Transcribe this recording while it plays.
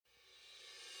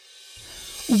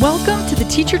Welcome to the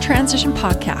Teacher Transition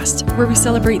Podcast, where we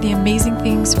celebrate the amazing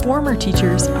things former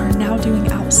teachers are now doing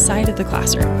outside of the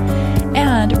classroom,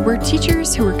 and where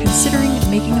teachers who are considering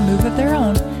making a move of their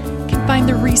own can find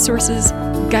the resources,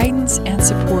 guidance, and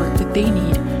support that they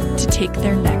need to take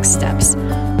their next steps.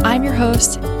 I'm your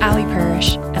host, Allie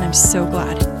Parrish, and I'm so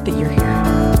glad that you're here.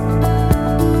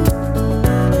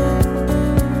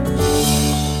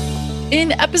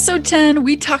 In episode 10,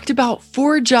 we talked about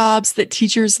 4 jobs that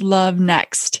teachers love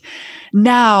next.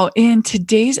 Now, in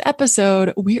today's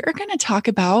episode, we are going to talk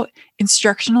about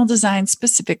instructional design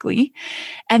specifically.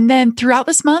 And then throughout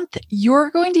this month, you're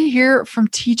going to hear from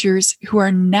teachers who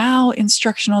are now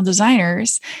instructional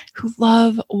designers who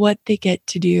love what they get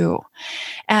to do.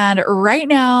 And right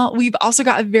now, we've also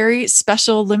got a very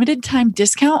special limited time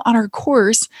discount on our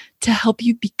course to help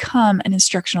you become an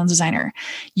instructional designer.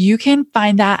 You can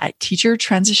find that at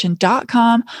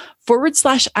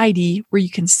teachertransition.com/ID, where you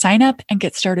can sign up and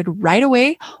get started right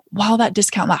away while that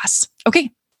discount lasts.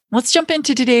 Okay, let's jump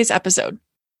into today's episode.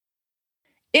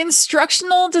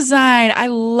 Instructional design. I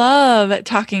love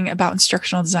talking about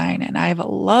instructional design, and I've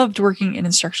loved working in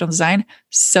instructional design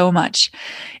so much.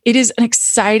 It is an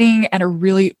exciting and a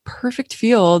really perfect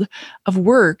field of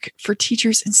work for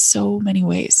teachers in so many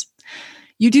ways.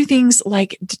 You do things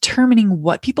like determining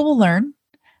what people will learn,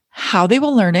 how they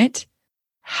will learn it,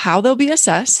 how they'll be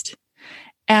assessed,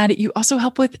 and you also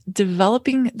help with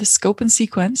developing the scope and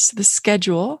sequence, the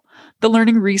schedule, the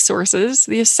learning resources,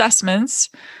 the assessments.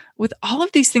 With all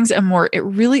of these things and more, it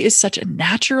really is such a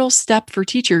natural step for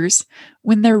teachers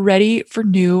when they're ready for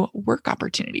new work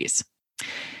opportunities.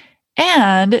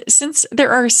 And since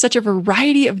there are such a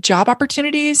variety of job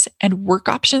opportunities and work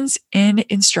options in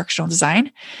instructional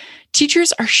design,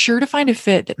 teachers are sure to find a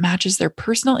fit that matches their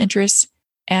personal interests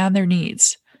and their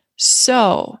needs.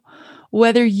 So,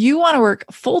 whether you want to work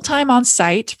full-time on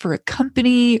site for a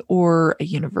company or a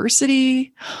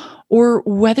university, or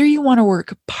whether you want to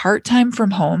work part-time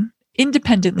from home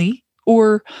independently,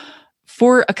 or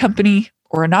for a company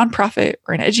or a nonprofit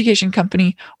or an education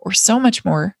company, or so much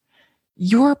more,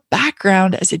 your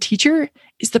background as a teacher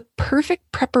is the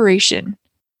perfect preparation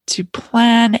to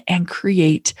plan and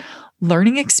create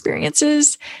learning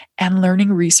experiences and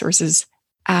learning resources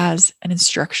as an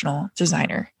instructional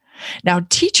designer. Now,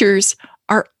 teachers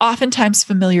are oftentimes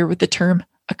familiar with the term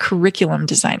a curriculum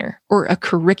designer or a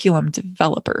curriculum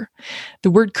developer.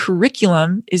 The word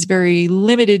curriculum is very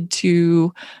limited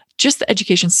to just the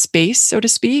education space, so to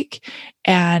speak.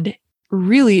 And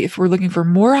really, if we're looking for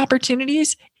more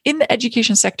opportunities in the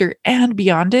education sector and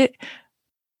beyond it,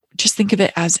 just think of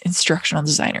it as instructional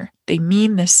designer. They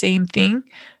mean the same thing.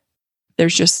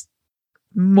 There's just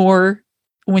more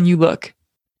when you look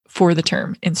for the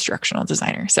term instructional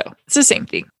designer. So it's the same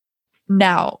thing.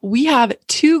 Now, we have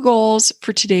 2 goals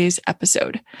for today's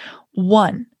episode.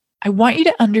 1, I want you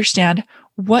to understand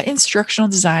what instructional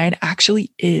design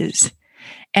actually is.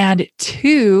 And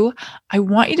 2, I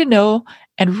want you to know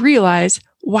and realize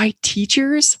why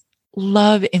teachers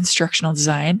love instructional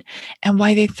design and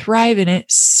why they thrive in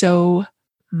it so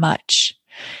much.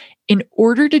 In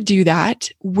order to do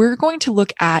that, we're going to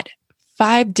look at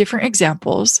 5 different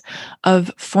examples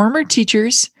of former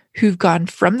teachers who've gone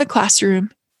from the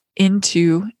classroom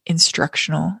into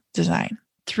instructional design.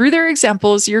 Through their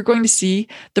examples, you're going to see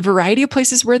the variety of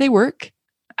places where they work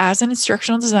as an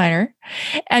instructional designer,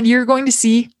 and you're going to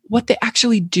see what they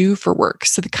actually do for work.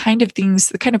 So the kind of things,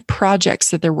 the kind of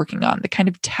projects that they're working on, the kind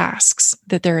of tasks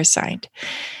that they're assigned.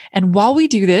 And while we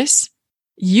do this,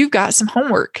 you've got some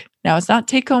homework. Now, it's not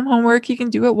take-home homework. You can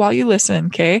do it while you listen,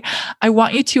 okay? I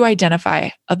want you to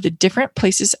identify, of the different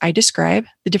places I describe,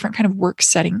 the different kind of work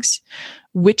settings,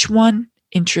 which one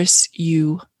interests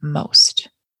you most.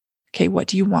 Okay, what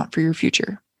do you want for your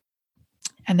future?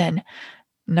 And then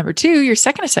number 2, your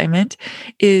second assignment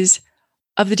is,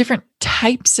 of the different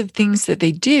types of things that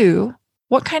they do,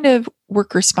 what kind of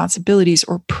work responsibilities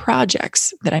or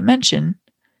projects that I mentioned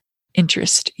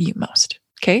interest you most?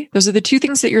 Okay, those are the 2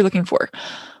 things that you're looking for.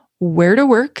 Where to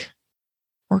work,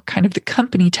 or kind of the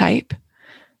company type,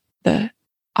 the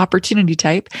opportunity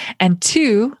type, and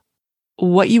 2,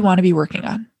 what you want to be working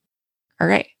on. All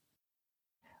right.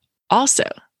 Also,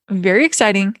 very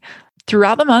exciting,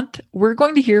 throughout the month, we're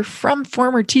going to hear from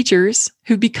former teachers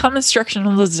who become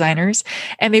instructional designers,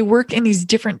 and they work in these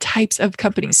different types of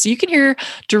companies. So you can hear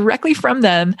directly from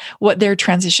them what their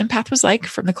transition path was like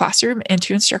from the classroom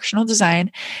into instructional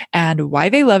design and why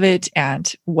they love it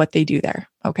and what they do there.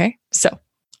 Okay, so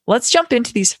let's jump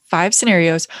into these 5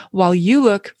 scenarios while you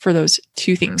look for those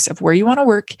 2 things of where you want to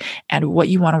work and what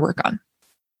you want to work on.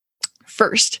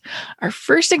 First, our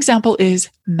first example is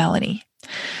Melanie.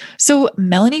 So,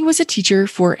 Melanie was a teacher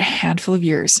for a handful of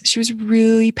years. She was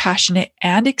really passionate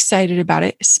and excited about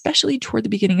it, especially toward the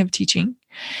beginning of teaching.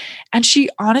 And she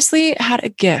honestly had a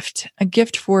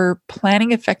gift for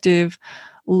planning effective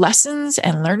lessons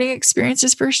and learning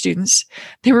experiences for her students.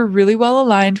 They were really well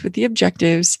aligned with the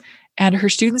objectives, and her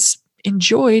students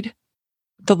enjoyed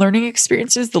the learning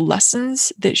experiences, the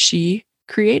lessons that she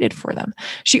created for them.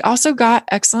 She also got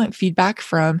excellent feedback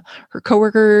from her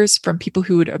coworkers, from people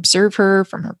who would observe her,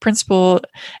 from her principal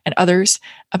and others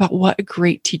about what a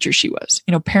great teacher she was.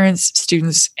 Parents,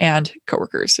 students, and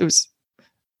coworkers. It was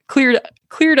clear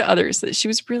to others that she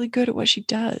was really good at what she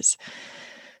does.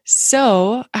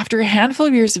 So, after a handful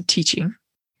of years of teaching,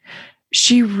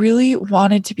 she really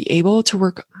wanted to be able to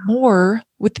work more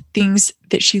with the things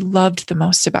that she loved the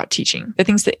most about teaching, the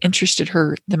things that interested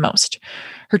her the most,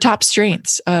 her top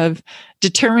strengths of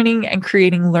determining and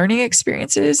creating learning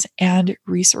experiences and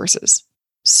resources.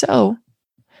 So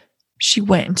she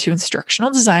went into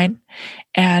instructional design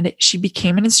and she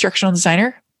became an instructional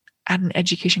designer at an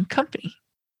education company.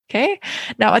 Okay.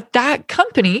 Now, at that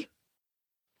company,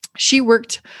 she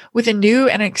worked with a new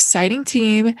and exciting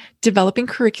team developing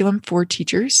curriculum for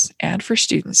teachers and for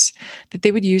students that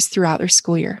they would use throughout their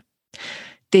school year.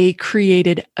 They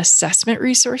created assessment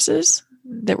resources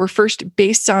that were first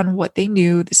based on what they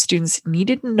knew the students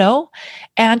needed to know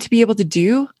and to be able to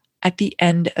do at the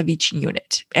end of each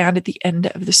unit and at the end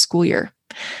of the school year.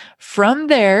 From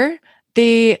there,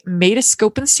 they made a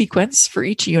scope and sequence for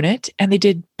each unit, and they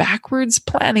did backwards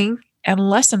planning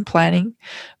and lesson planning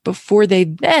before they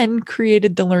then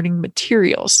created the learning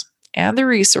materials and the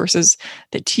resources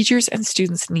that teachers and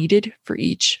students needed for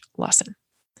each lesson.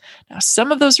 Now,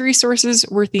 some of those resources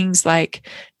were things like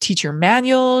teacher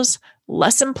manuals,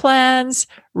 lesson plans,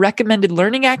 recommended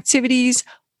learning activities,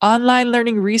 online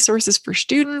learning resources for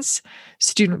students,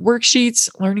 student worksheets,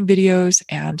 learning videos,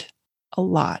 and a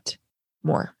lot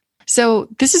more. So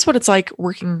this is what it's like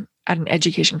working at an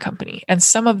education company and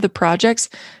some of the projects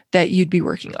that you'd be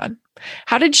working on.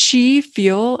 How did she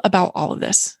feel about all of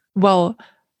this? Well,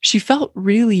 she felt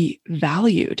really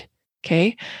valued.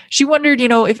 Okay. She wondered,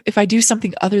 if I do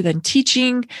something other than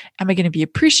teaching, am I going to be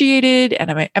appreciated?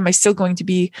 And am I still going to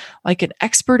be like an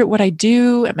expert at what I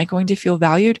do? Am I going to feel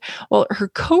valued? Well, her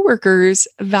coworkers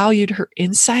valued her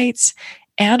insights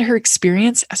and her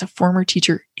experience as a former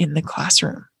teacher in the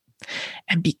classroom.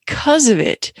 And because of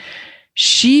it,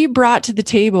 she brought to the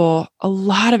table a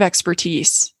lot of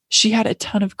expertise. She had a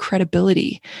ton of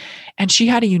credibility, and she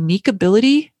had a unique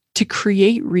ability to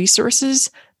create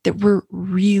resources that were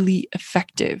really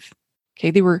effective. Okay,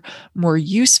 they were more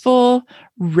useful,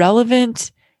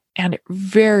 relevant, and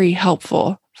very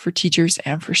helpful for teachers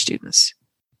and for students,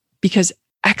 because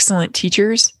excellent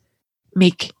teachers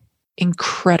make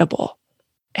incredible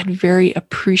and very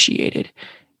appreciated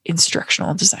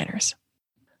instructional designers.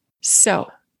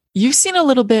 So, you've seen a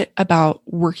little bit about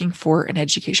working for an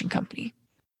education company.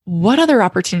 What other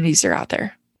opportunities are out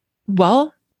there?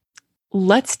 Well,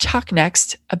 let's talk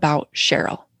next about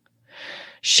Cheryl.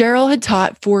 Cheryl had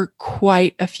taught for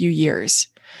quite a few years.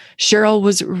 Cheryl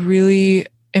was really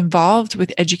involved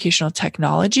with educational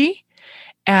technology,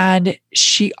 and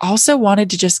she also wanted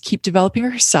to just keep developing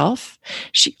herself.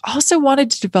 She also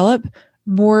wanted to develop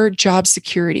more job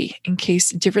security in case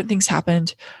different things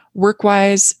happened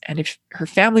work-wise, and if her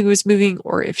family was moving,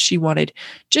 or if she wanted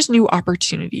just new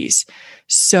opportunities.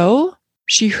 So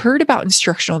she heard about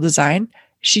instructional design.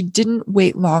 She didn't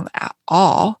wait long at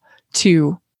all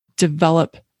to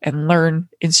develop and learn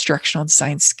instructional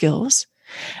design skills.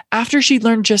 After she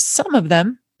learned just some of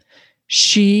them,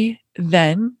 she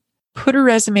then put her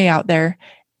resume out there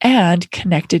and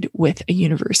connected with a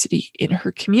university in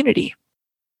her community.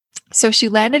 So she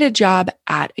landed a job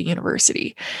at a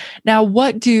university. Now,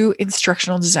 what do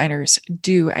instructional designers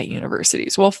do at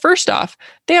universities? Well, first off,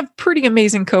 they have pretty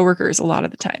amazing coworkers a lot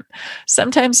of the time.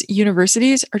 Sometimes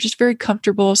universities are just very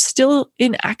comfortable, still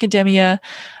in academia,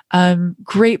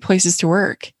 great places to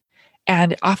work.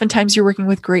 And oftentimes you're working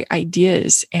with great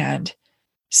ideas and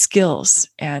skills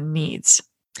and needs.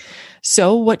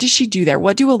 So what does she do there?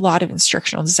 What do a lot of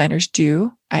instructional designers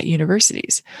do at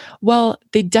universities? Well,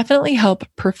 they definitely help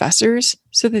professors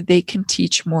so that they can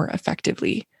teach more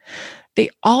effectively.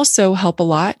 They also help a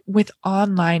lot with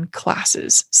online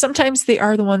classes. Sometimes they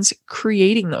are the ones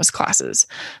creating those classes.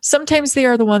 Sometimes they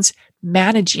are the ones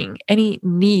managing any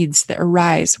needs that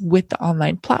arise with the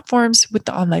online platforms, with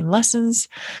the online lessons.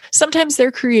 Sometimes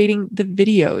they're creating the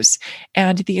videos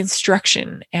and the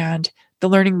instruction and the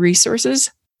learning resources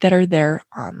that are there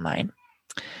online.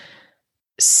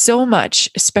 So much,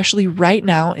 especially right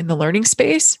now in the learning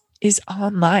space, is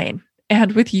online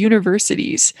and with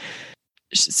universities.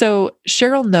 So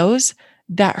Cheryl knows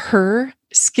that her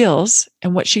skills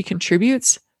and what she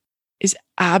contributes is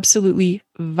absolutely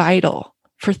vital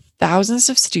for thousands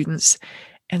of students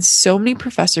and so many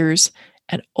professors,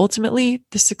 and ultimately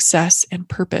the success and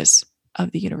purpose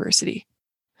of the university.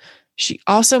 She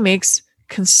also makes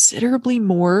considerably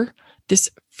more this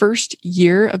first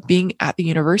year of being at the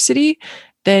university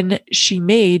than she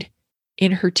made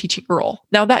in her teaching role.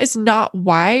 Now, that is not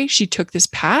why she took this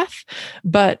path,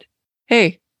 but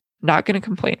hey, not going to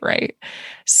complain, right?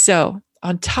 So,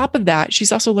 on top of that,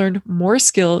 she's also learned more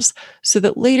skills so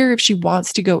that later, if she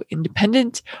wants to go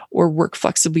independent or work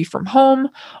flexibly from home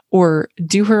or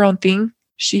do her own thing,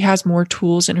 she has more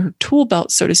tools in her tool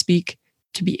belt, so to speak,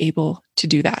 to be able to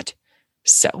do that.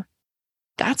 So,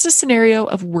 that's a scenario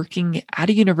of working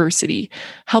at a university,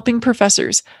 helping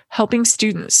professors, helping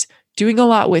students, doing a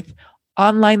lot with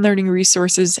online learning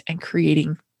resources and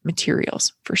creating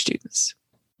materials for students.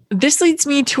 This leads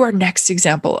me to our next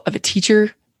example of a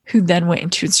teacher who then went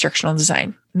into instructional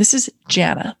design. This is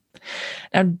Jana.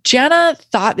 Now, Jana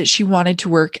thought that she wanted to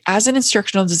work as an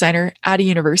instructional designer at a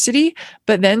university,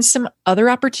 but then some other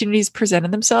opportunities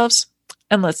presented themselves.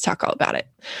 And let's talk all about it.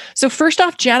 So first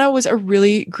off, Jana was a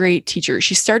really great teacher.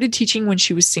 She started teaching when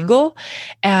she was single,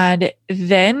 and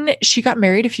then she got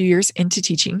married a few years into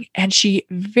teaching, and she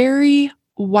very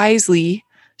wisely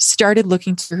started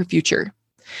looking to her future.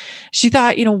 She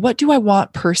thought, what do I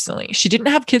want personally? She didn't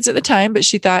have kids at the time, but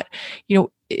she thought,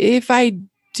 if I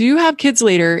do have kids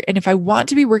later, and if I want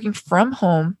to be working from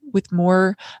home with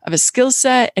more of a skill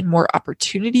set and more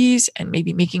opportunities and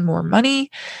maybe making more money,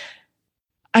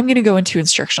 I'm going to go into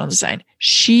instructional design.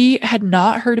 She had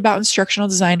not heard about instructional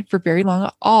design for very long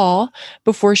at all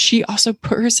before she also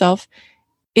put herself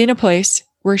in a place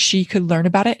where she could learn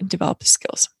about it and develop the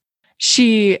skills.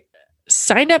 She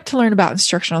signed up to learn about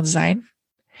instructional design,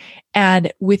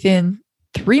 and within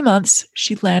 3 months,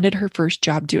 she landed her first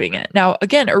job doing it. Now,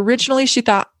 again, originally she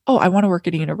thought, I want to work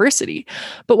at a university.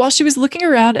 But while she was looking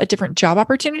around at different job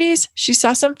opportunities, she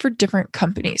saw some for different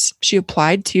companies. She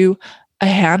applied to a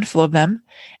handful of them,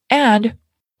 and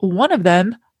one of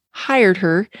them hired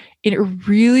her in a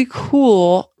really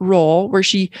cool role where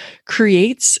she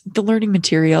creates the learning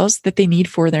materials that they need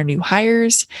for their new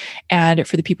hires and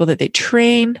for the people that they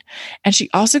train. And she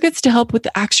also gets to help with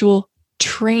the actual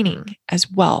training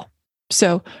as well.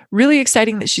 So really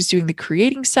exciting that she's doing the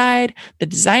creating side, the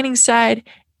designing side,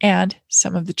 and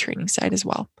some of the training side as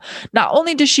well. Not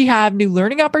only does she have new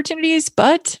learning opportunities,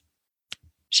 but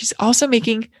she's also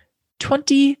making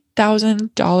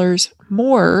 $20,000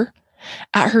 more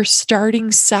at her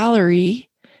starting salary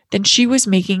than she was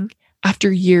making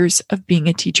after years of being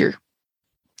a teacher.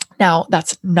 Now,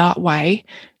 that's not why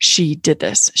she did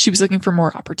this. She was looking for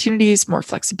more opportunities, more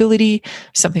flexibility,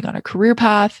 something on a career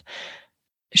path.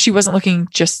 She wasn't looking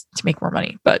just to make more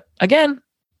money. But again,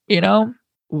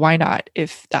 why not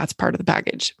if that's part of the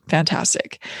package?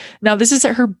 Fantastic. Now, this is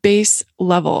at her base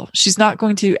level. She's not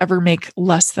going to ever make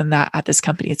less than that at this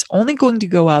company. It's only going to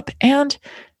go up, and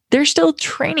they're still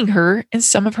training her in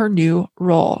some of her new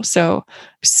role. So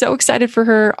excited for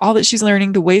her, all that she's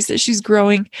learning, the ways that she's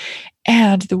growing,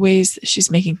 and the ways that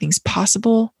she's making things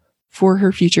possible for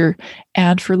her future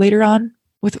and for later on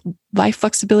with life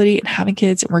flexibility and having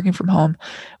kids and working from home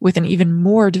with an even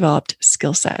more developed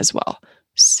skill set as well.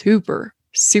 Super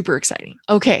exciting.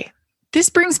 Okay, this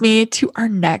brings me to our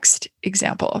next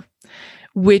example,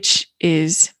 which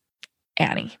is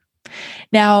Annie.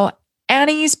 Now,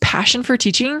 Annie's passion for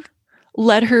teaching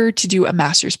led her to do a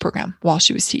master's program while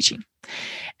she was teaching.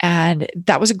 And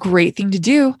that was a great thing to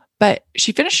do, but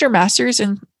she finished her master's,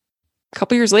 and a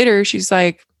couple years later, she's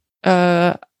like,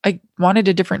 I wanted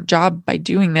a different job by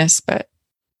doing this, but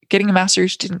getting a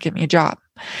master's didn't get me a job.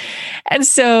 And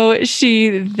so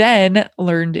she then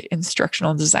learned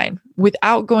instructional design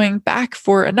without going back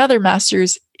for another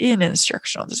master's in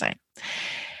instructional design.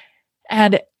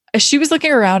 And as she was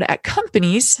looking around at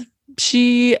companies,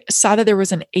 she saw that there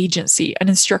was an agency, an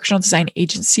instructional design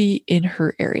agency in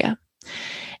her area.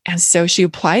 And so she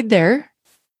applied there.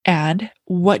 And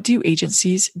what do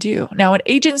agencies do? Now, an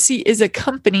agency is a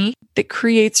company that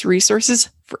creates resources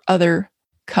for other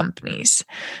companies.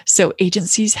 So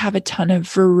agencies have a ton of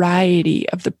variety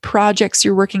of the projects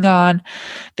you're working on,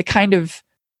 the kind of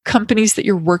companies that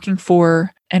you're working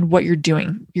for, and what you're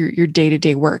doing, your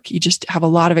day-to-day work. You just have a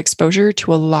lot of exposure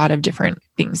to a lot of different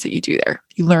things that you do there.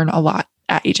 You learn a lot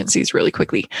at agencies really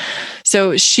quickly.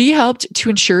 So she helped to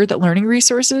ensure that learning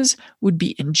resources would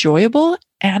be enjoyable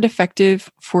and effective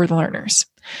for the learners.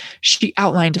 She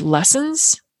outlined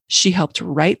lessons. She helped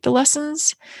write the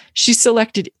lessons. She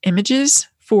selected images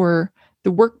for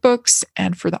the workbooks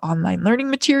and for the online learning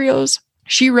materials.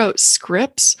 She wrote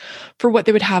scripts for what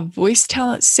they would have voice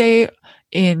talent say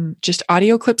in just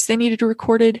audio clips they needed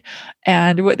recorded,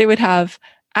 and what they would have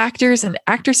actors and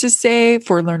actresses say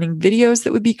for learning videos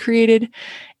that would be created.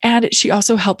 And she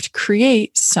also helped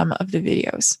create some of the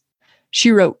videos.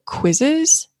 She wrote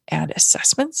quizzes and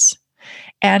assessments,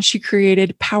 and she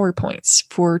created PowerPoints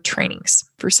for trainings,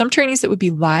 for some trainings that would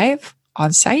be live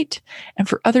on site, and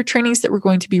for other trainings that were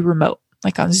going to be remote,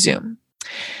 like on Zoom.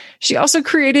 She also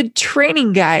created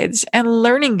training guides and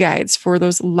learning guides for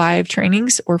those live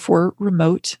trainings or for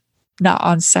remote, not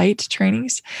on-site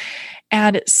trainings.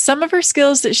 And some of her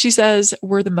skills that she says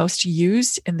were the most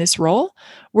used in this role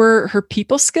were her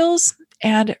people skills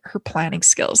and her planning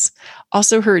skills,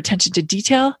 also her attention to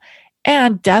detail,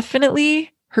 and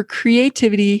definitely her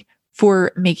creativity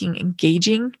for making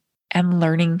engaging and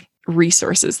learning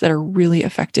resources that are really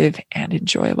effective and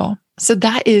enjoyable. So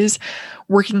that is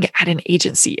working at an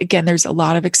agency. Again, there's a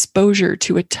lot of exposure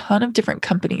to a ton of different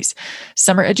companies.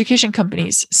 Some are education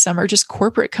companies, some are just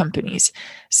corporate companies,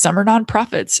 some are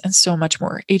nonprofits, and so much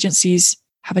more. Agencies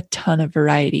have a ton of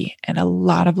variety and a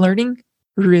lot of learning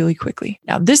really quickly.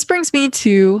 Now, this brings me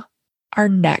to our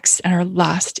next and our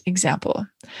last example.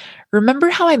 Remember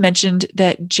how I mentioned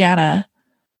that Jana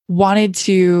wanted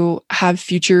to have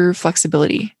future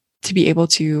flexibility to be able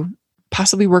to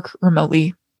possibly work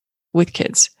remotely with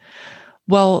kids?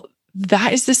 Well,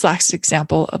 that is this last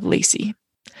example of Lacey.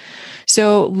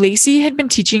 So Lacey had been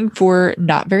teaching for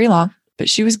not very long, but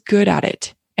she was good at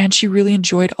it, and she really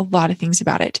enjoyed a lot of things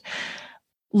about it.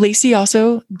 Lacey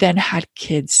also then had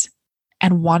kids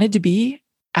and wanted to be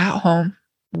at home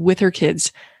with her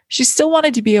kids. She still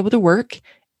wanted to be able to work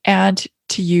and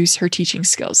to use her teaching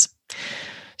skills.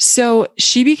 So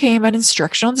she became an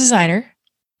instructional designer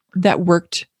that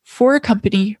worked for a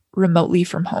company remotely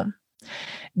from home.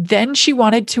 Then she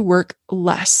wanted to work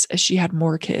less as she had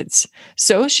more kids.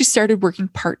 So she started working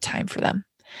part-time for them.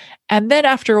 And then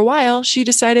after a while, she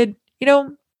decided,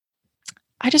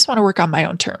 I just want to work on my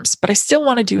own terms, but I still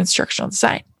want to do instructional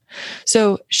design.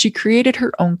 So she created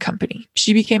her own company.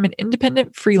 She became an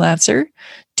independent freelancer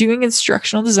doing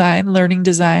instructional design, learning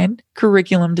design,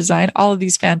 curriculum design, all of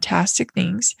these fantastic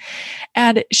things.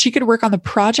 And she could work on the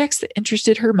projects that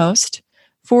interested her most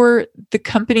for the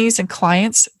companies and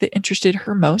clients that interested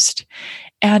her most.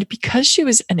 And because she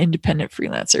was an independent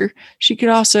freelancer, she could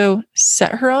also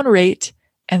set her own rate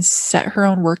and set her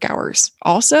own work hours.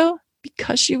 Also,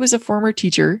 because she was a former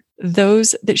teacher,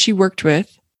 those that she worked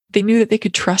with, they knew that they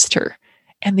could trust her,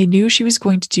 and they knew she was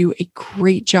going to do a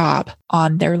great job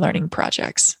on their learning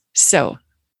projects. So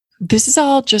this is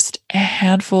all just a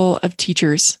handful of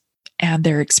teachers and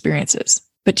their experiences.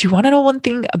 But do you want to know one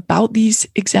thing about these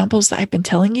examples that I've been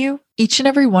telling you? Each and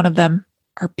every one of them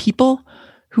are people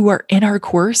who are in our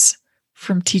course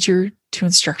from teacher to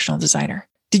instructional designer.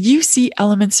 Did you see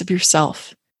elements of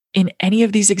yourself in any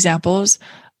of these examples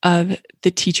of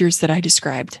the teachers that I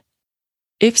described?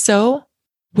 If so,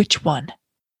 which one?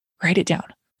 Write it down.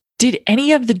 Did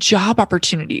any of the job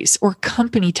opportunities or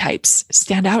company types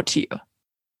stand out to you?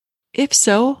 If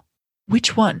so,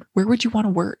 which one? Where would you want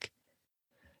to work?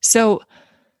 So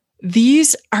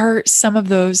these are some of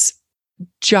those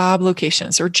job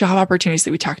locations or job opportunities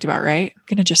that we talked about, right? I'm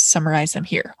going to just summarize them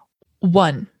here.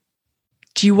 1,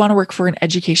 do you want to work for an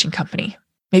education company?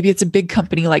 Maybe it's a big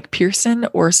company like Pearson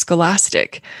or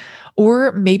Scholastic,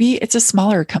 or maybe it's a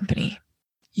smaller company.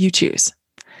 You choose.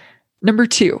 Number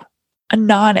 2, a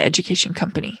non-education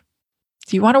company.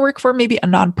 Do you want to work for maybe a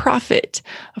nonprofit,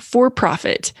 a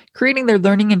for-profit, creating their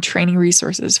learning and training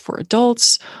resources for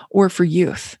adults or for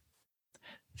youth?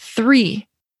 3,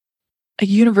 a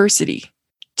university.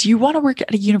 Do you want to work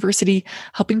at a university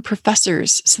helping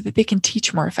professors so that they can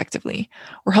teach more effectively,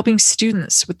 or helping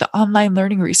students with the online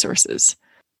learning resources?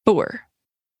 4,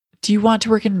 do you want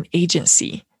to work in an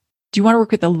agency? Do you want to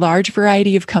work with a large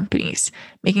variety of companies,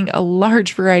 making a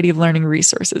large variety of learning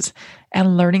resources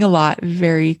and learning a lot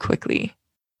very quickly?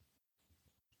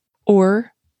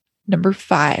 Or number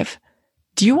 5,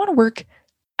 do you want to work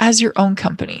as your own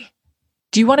company?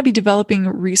 Do you want to be developing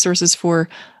resources for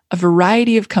a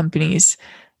variety of companies?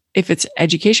 If it's an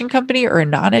education company or a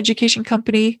non-education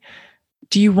company,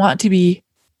 do you want to be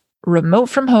remote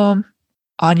from home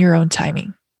on your own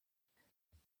timing?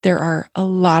 There are a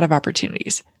lot of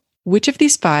opportunities. Which of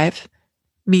these 5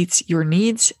 meets your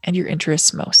needs and your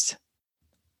interests most?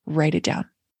 Write it down.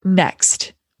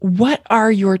 Next, what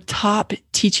are your top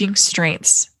teaching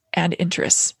strengths and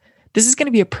interests? This is going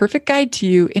to be a perfect guide to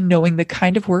you in knowing the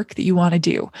kind of work that you want to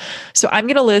do. So I'm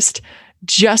going to list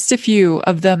just a few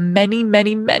of the many,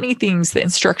 many, many things that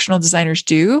instructional designers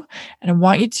do, and I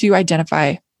want you to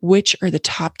identify which are the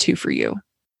top 2 for you.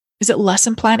 Is it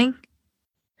lesson planning?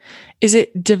 Is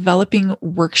it developing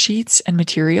worksheets and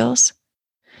materials?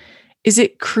 Is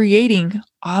it creating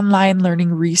online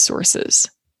learning resources?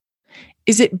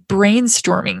 Is it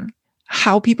brainstorming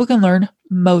how people can learn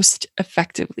most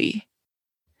effectively?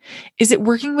 Is it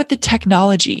working with the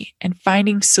technology and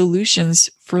finding solutions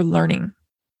for learning?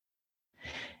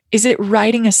 Is it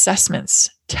writing assessments,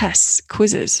 tests,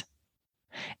 quizzes?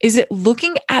 Is it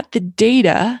looking at the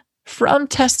data from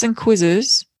tests and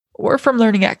quizzes or from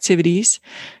learning activities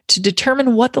to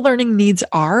determine what the learning needs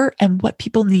are and what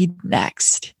people need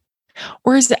next?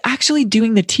 Or is it actually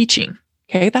doing the teaching?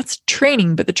 Okay, that's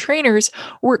training, but the trainers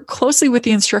work closely with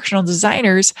the instructional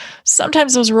designers.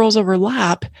 Sometimes those roles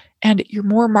overlap, and you're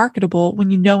more marketable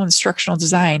when you know instructional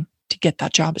design to get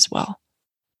that job as well.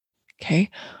 Okay,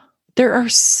 there are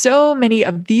so many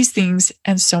of these things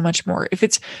and so much more. If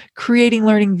it's creating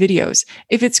learning videos,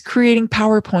 if it's creating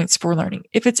PowerPoints for learning,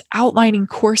 if it's outlining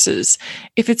courses,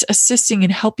 if it's assisting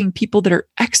and helping people that are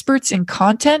experts in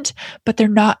content, but they're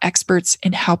not experts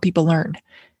in how people learn.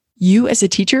 You as a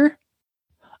teacher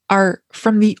are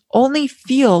from the only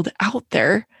field out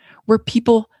there where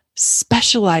people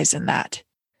specialize in that.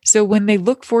 So when they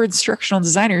look for instructional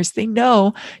designers, they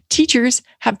know teachers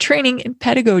have training in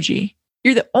pedagogy.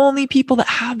 You're the only people that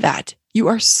have that. You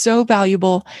are so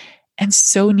valuable and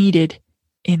so needed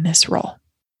in this role.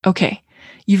 Okay,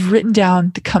 you've written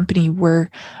down the company where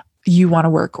you want to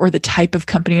work or the type of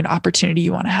company and opportunity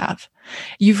you want to have.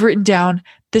 You've written down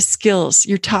the skills,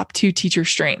 your top 2 teacher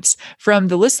strengths from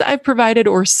the list that I've provided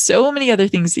or so many other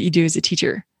things that you do as a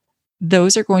teacher.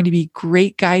 Those are going to be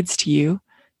great guides to you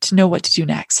to know what to do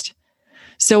next.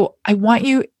 So I want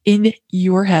you in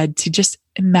your head to just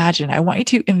imagine, I want you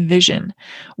to envision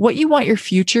what you want your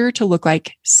future to look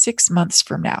like 6 months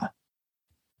from now.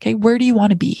 Okay, where do you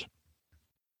want to be?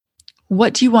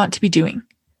 What do you want to be doing?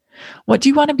 What do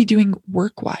you want to be doing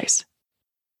work-wise?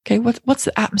 Okay, what's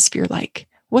the atmosphere like?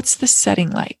 What's the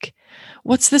setting like?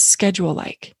 What's the schedule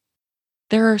like?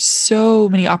 There are so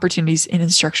many opportunities in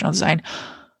instructional design.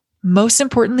 Most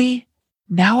importantly,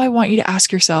 now I want you to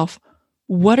ask yourself,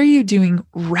 what are you doing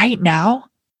right now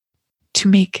to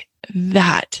make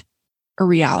that a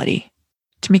reality,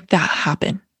 to make that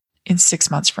happen in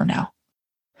 6 months from now?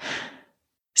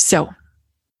 So,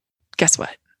 guess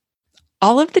what?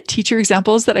 All of the teacher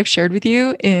examples that I've shared with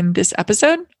you in this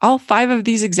episode, all 5 of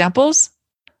these examples,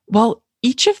 well,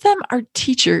 each of them are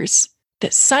teachers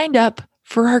that signed up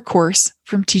for our course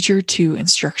From Teacher to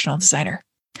Instructional Designer.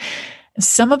 And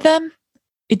some of them,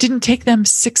 it didn't take them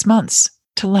 6 months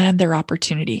to land their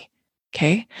opportunity.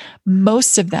 Okay.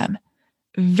 Most of them,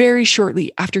 very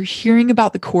shortly after hearing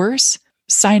about the course,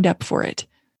 signed up for it.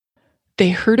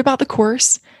 They heard about the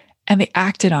course and they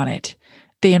acted on it.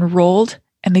 They enrolled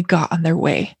and they got on their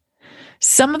way.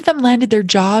 Some of them landed their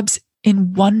jobs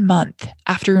in 1 month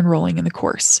after enrolling in the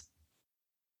course.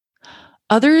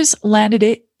 Others landed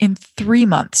it in 3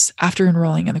 months after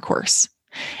enrolling in the course.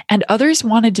 And others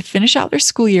wanted to finish out their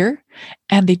school year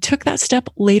and they took that step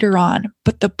later on.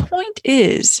 But the point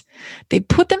is, they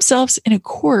put themselves in a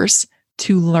course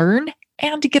to learn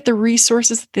and to get the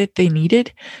resources that they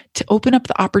needed to open up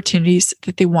the opportunities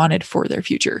that they wanted for their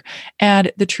future.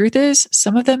 And the truth is,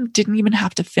 some of them didn't even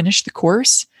have to finish the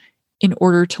course in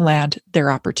order to land their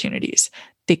opportunities.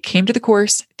 They came to the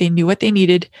course, they knew what they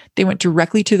needed, they went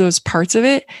directly to those parts of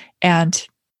it, and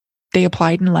they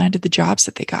applied and landed the jobs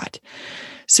that they got.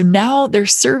 So now they're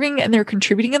serving and they're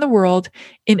contributing in the world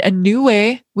in a new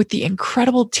way with the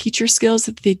incredible teacher skills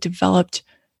that they developed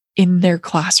in their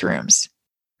classrooms.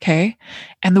 Okay.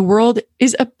 And the world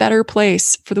is a better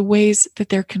place for the ways that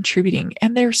they're contributing.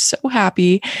 And they're so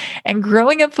happy and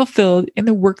growing and fulfilled in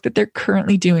the work that they're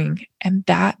currently doing. And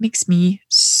that makes me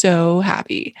so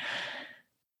happy.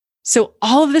 So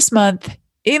all of this month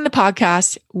in the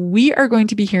podcast, we are going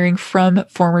to be hearing from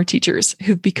former teachers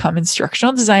who've become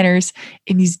instructional designers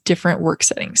in these different work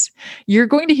settings. You're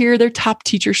going to hear their top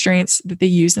teacher strengths that they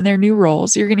use in their new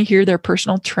roles. You're going to hear their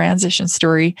personal transition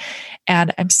story.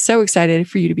 And I'm so excited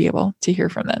for you to be able to hear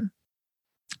from them.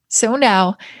 So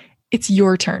now it's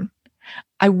your turn.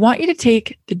 I want you to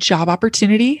take the job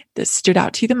opportunity that stood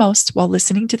out to you the most while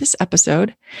listening to this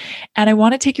episode. And I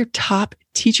want to take your top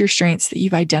teacher strengths that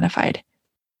you've identified.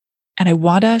 And I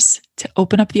want us to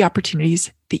open up the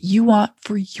opportunities that you want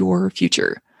for your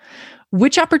future.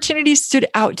 Which opportunities stood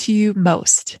out to you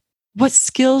most? What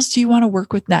skills do you want to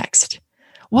work with next?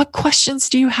 What questions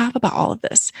do you have about all of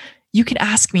this? You can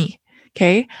ask me,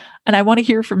 okay? And I want to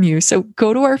hear from you. So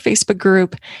go to our Facebook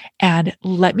group and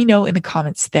let me know in the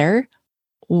comments there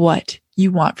what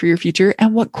you want for your future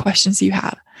and what questions you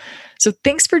have. So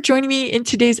thanks for joining me in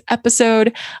today's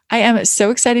episode. I am so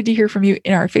excited to hear from you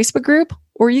in our Facebook group,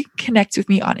 or you can connect with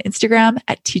me on Instagram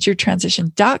at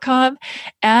teachertransition.com.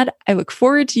 And I look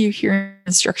forward to you hearing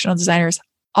instructional designers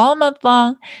all month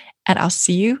long, and I'll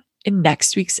see you in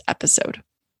next week's episode.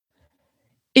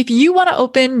 If you want to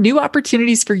open new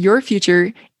opportunities for your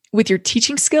future with your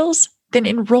teaching skills, then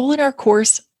enroll in our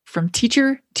course From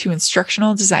Teacher to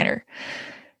Instructional Designer.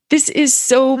 This is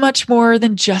so much more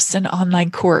than just an online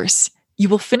course. You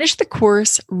will finish the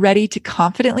course ready to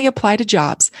confidently apply to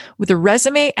jobs with a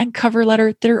resume and cover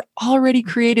letter that are already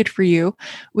created for you,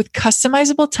 with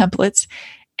customizable templates,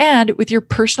 and with your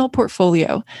personal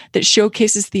portfolio that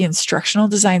showcases the instructional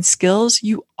design skills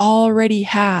you already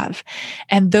have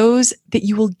and those that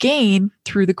you will gain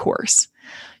through the course.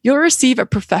 You'll receive a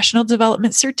professional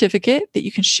development certificate that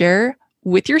you can share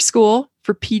with your school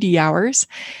for PD hours.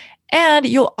 And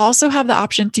you'll also have the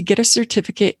option to get a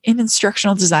certificate in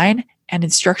instructional design and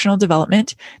instructional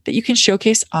development that you can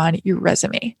showcase on your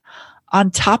resume.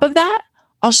 On top of that,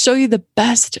 I'll show you the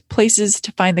best places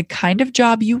to find the kind of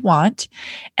job you want,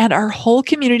 and our whole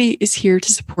community is here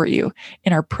to support you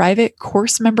in our private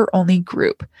course member only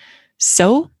group.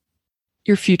 So,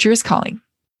 your future is calling.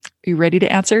 Are you ready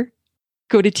to answer?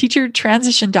 Go to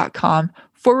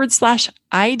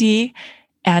teachertransition.com/ID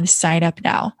and sign up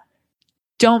now.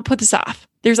 Don't put this off.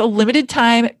 There's a limited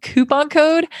time coupon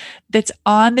code that's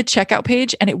on the checkout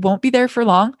page, and it won't be there for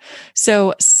long.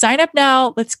 So sign up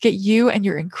now. Let's get you and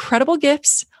your incredible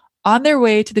gifts on their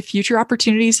way to the future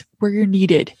opportunities where you're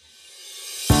needed.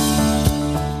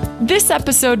 This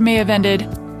episode may have ended,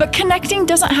 but connecting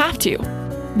doesn't have to.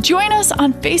 Join us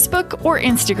on Facebook or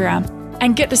Instagram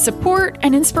and get the support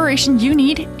and inspiration you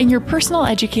need in your personal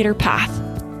educator path.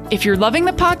 If you're loving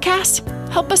the podcast,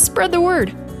 help us spread the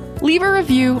word. Leave a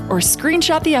review or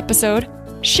screenshot the episode,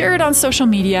 share it on social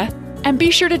media, and be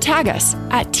sure to tag us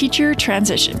at Teacher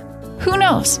Transition. Who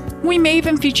knows? We may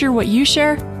even feature what you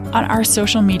share on our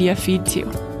social media feed too.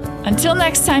 Until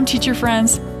next time, teacher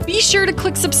friends, be sure to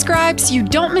click subscribe so you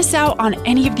don't miss out on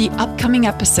any of the upcoming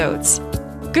episodes.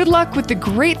 Good luck with the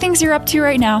great things you're up to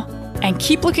right now, and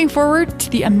keep looking forward to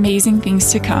the amazing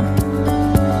things to come.